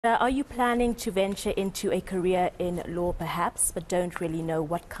Are you planning to venture into a career in law perhaps, but don't really know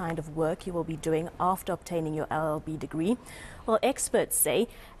what kind of work you will be doing after obtaining your LLB degree? Well, experts say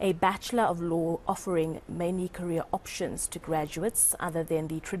a Bachelor of Law offering many career options to graduates other than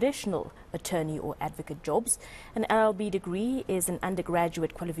the traditional attorney or advocate jobs. An LLB degree is an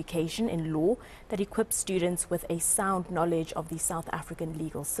undergraduate qualification in law that equips students with a sound knowledge of the South African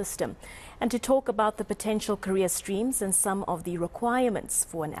legal system. And to talk about the potential career streams and some of the requirements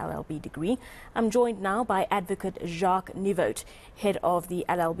for an LLB degree, I'm joined now by Advocate Jacques Nieuwoudt, head of the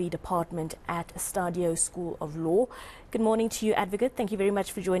LLB department at STADIO School of Law. Good morning to you, Advocate. Thank you very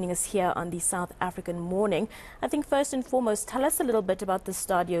much for joining us here on the South African Morning. I think first and foremost, tell us a little bit about the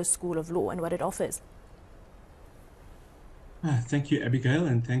STADIO School of Law and what it offers. Thank you, Abigail,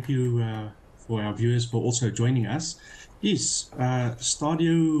 and thank you for our viewers for also joining us. Yes,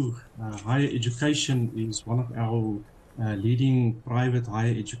 STADIO Higher Education is one of our leading private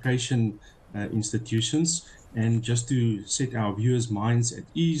higher education institutions. And just to set our viewers' minds at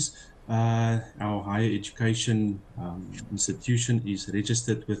ease, our higher education institution is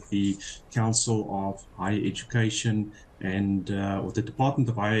registered with the Council of Higher Education and or the Department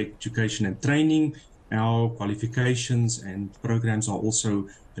of Higher Education and Training. Our qualifications and programs are also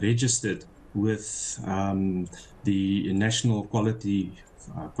registered with the National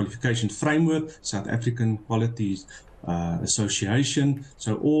Qualification Framework, South African Quality Association.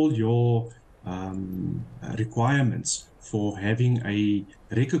 So all your requirements for having a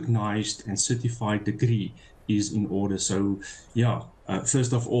recognized and certified degree is in order. So yeah,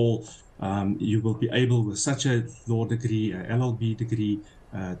 first of all, you will be able with such a law degree, a LLB degree,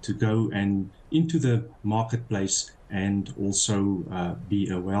 to go and into the marketplace and also be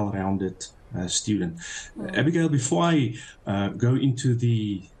a well-rounded student. Abigail, before I go into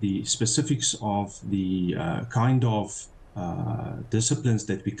the specifics of the kind of disciplines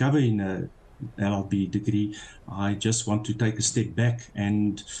that we cover in a LLB degree, I just want to take a step back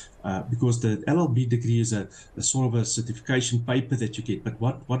and because the LLB degree is a sort of a certification paper that you get, but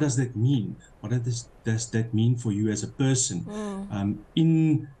what does that mean? What does that mean for you as a person?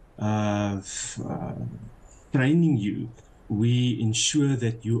 In training you, we ensure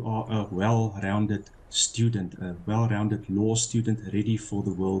that you are a well-rounded student, a well-rounded law student ready for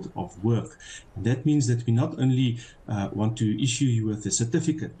the world of work. And that means that we not only want to issue you with a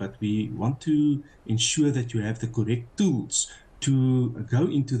certificate, but we want to ensure that you have the correct tools to go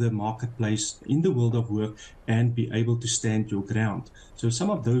into the marketplace in the world of work and be able to stand your ground. So some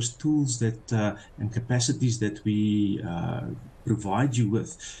of those tools that and capacities that we provide you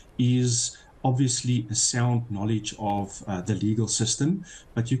with is obviously a sound knowledge of the legal system,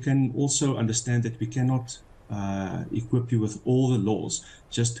 but you can also understand that we cannot equip you with all the laws.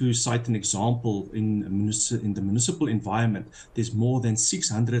 Just to cite an example, in the municipal environment, there's more than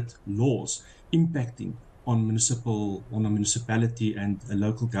 600 laws impacting on a municipality and a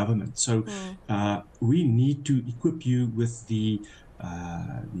local government. So we need to equip you with the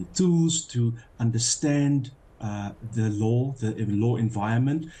tools to understand the law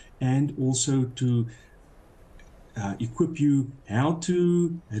environment, and also to equip you how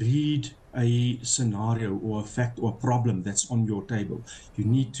to read a scenario or a fact or a problem that's on your table. You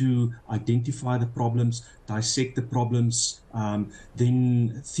need to identify the problems, dissect the problems,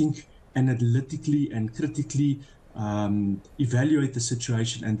 then think analytically and critically, evaluate the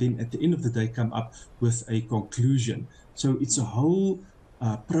situation, and then at the end of the day come up with a conclusion. So it's a whole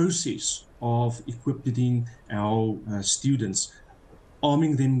process of equipping our students,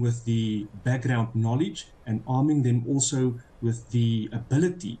 arming them with the background knowledge and arming them also with the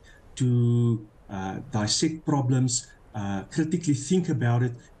ability to dissect problems, critically think about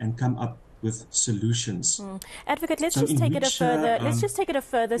it, and come up with solutions. Advocate, let's just take it a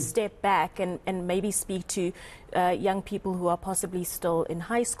further step back and maybe speak to young people who are possibly still in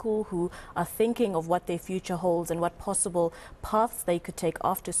high school, who are thinking of what their future holds and what possible paths they could take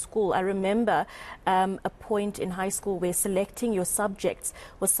after school. I remember a point in high school where selecting your subjects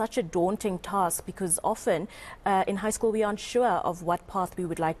was such a daunting task, because often in high school we aren't sure of what path we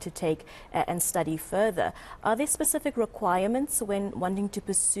would like to take and study further. Are there specific requirements when wanting to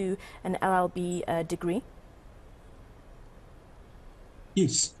pursue an LLB degree?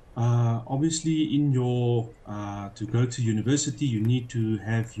 Yes. Obviously, in your to go to university, you need to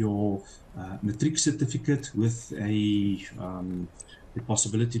have your matric certificate with the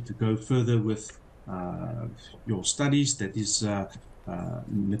possibility to go further with your studies. That is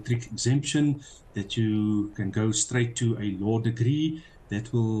matric exemption, that you can go straight to a law degree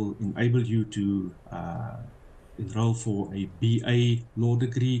that will enable you to enroll for a BA law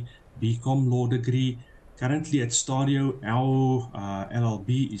degree, BCom law degree, currently at STADIO, our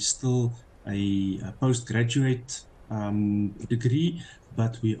LLB is still a postgraduate degree,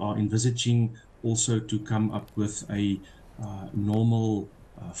 but we are envisaging also to come up with a normal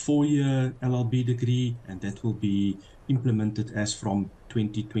 4-year LLB degree, and that will be implemented as from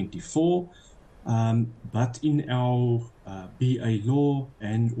 2024. But in our BA law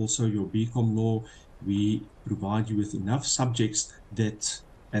and also your BCom law, we provide you with enough subjects that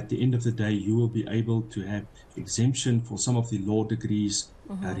at the end of the day, you will be able to have exemption for some of the law degrees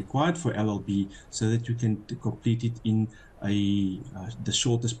required for LLB, so that you can complete it in the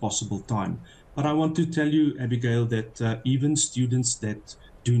shortest possible time. But I want to tell you, Abigail, that even students that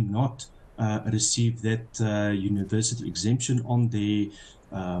do not receive that university exemption on their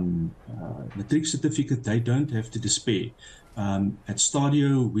matric certificate, they don't have to despair. At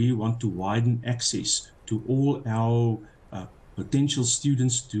STADIO, we want to widen access to all our potential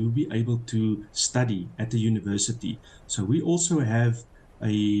students to be able to study at the university. So we also have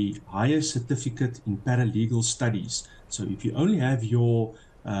a higher certificate in paralegal studies. So if you only have your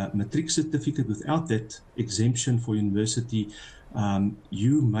matric certificate without that exemption for university,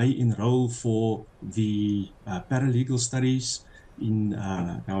 you may enroll for the paralegal studies in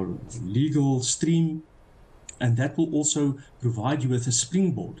our legal stream, and that will also provide you with a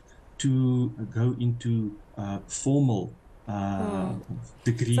springboard to go into formal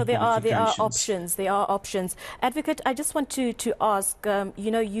degree. So there are options. There are options. Advocate, I just want to ask.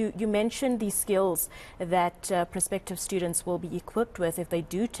 You mentioned the skills that prospective students will be equipped with if they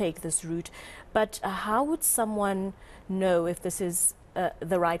do take this route. But how would someone know if this is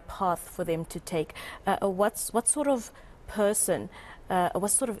the right path for them to take? What sort of person,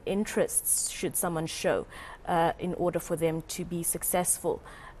 what sort of interests should someone show in order for them to be successful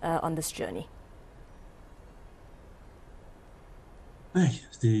on this journey?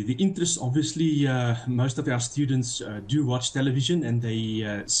 The interest, obviously, most of our students do watch television, and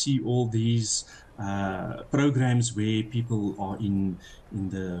they see all these programs where people are in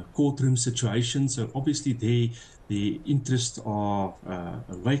the courtroom situation. So obviously their interests are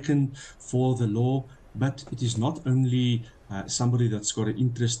awakened for the law, but it is not only somebody that's got an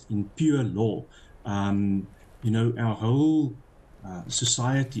interest in pure law. Our whole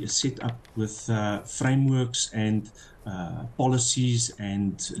society is set up with frameworks and policies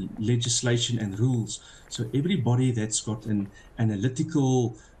and legislation and rules. So everybody that's got an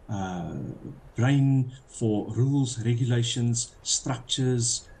analytical brain for rules, regulations,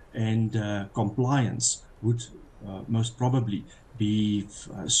 structures, and compliance would most probably be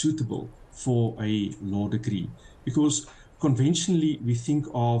suitable for a law degree. Because conventionally, we think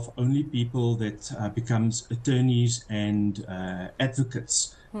of only people that becomes attorneys and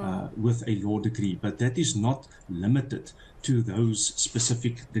advocates with a law degree, but that is not limited to those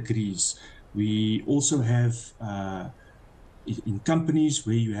specific degrees. We also have in companies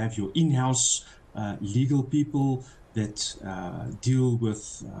where you have your in-house legal people that deal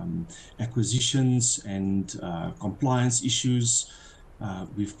with acquisitions and compliance issues.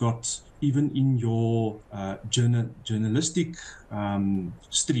 We've got, even in your journalistic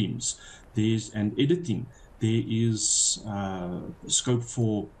streams, and editing, there is scope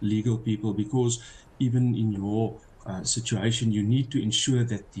for legal people, because even in your situation, you need to ensure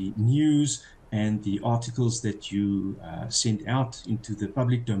that the news and the articles that you send out into the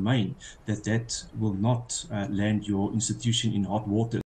public domain, that will not land your institution in hot water.